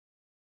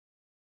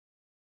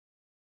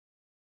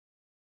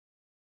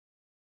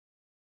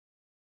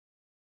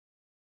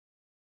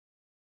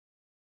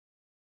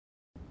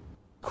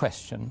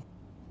question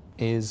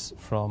is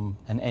from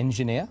an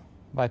engineer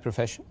by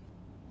profession,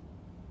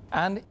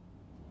 and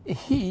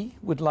he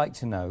would like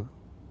to know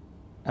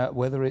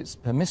whether it's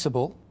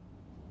permissible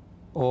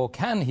or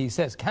he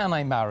says, can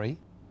I marry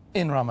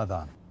in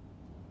Ramadan?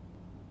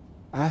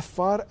 As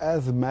far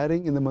as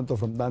marrying in the month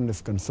of Ramadan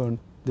is concerned,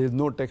 there is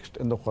no text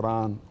in the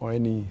Quran or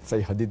any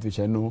Sahih Hadith which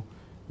I know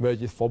where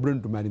it is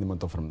forbidden to marry in the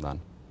month of Ramadan.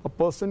 A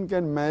person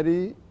can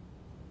marry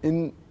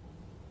in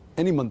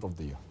any month of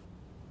the year.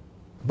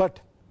 But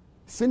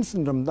since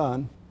in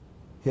Ramadan,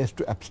 he has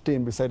to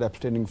abstain, besides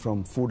abstaining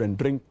from food and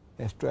drink,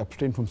 he has to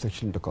abstain from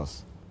sexual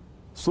intercourse.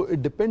 So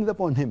it depends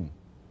upon him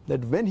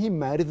that when he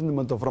marries in the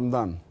month of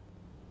Ramadan,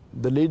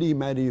 the lady he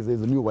marries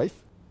is a new wife.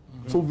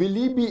 So will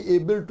he be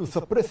able to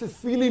suppress his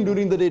feeling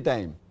during the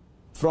daytime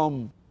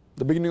from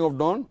the beginning of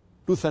dawn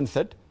to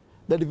sunset?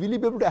 That will he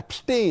be able to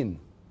abstain?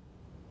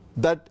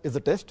 That is the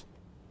test.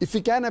 If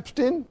he can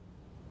abstain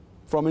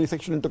from any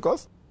sexual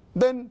intercourse,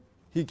 then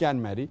he can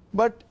marry.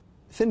 But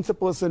since a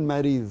person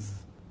marries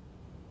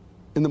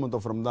in the month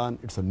of Ramadan,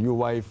 it's a new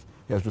wife,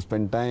 he has to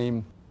spend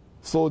time.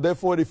 So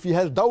therefore, if he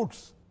has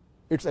doubts,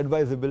 it's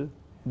advisable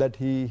that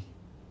he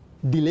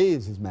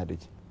delays his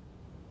marriage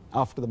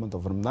after the month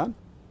of Ramadan,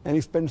 and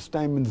he spends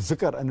time in the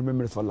zikr and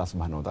remembrance of Allah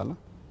subhanahu wa ta'ala.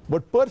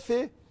 But per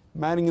se,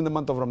 marrying in the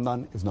month of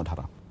Ramadan is not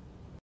haram.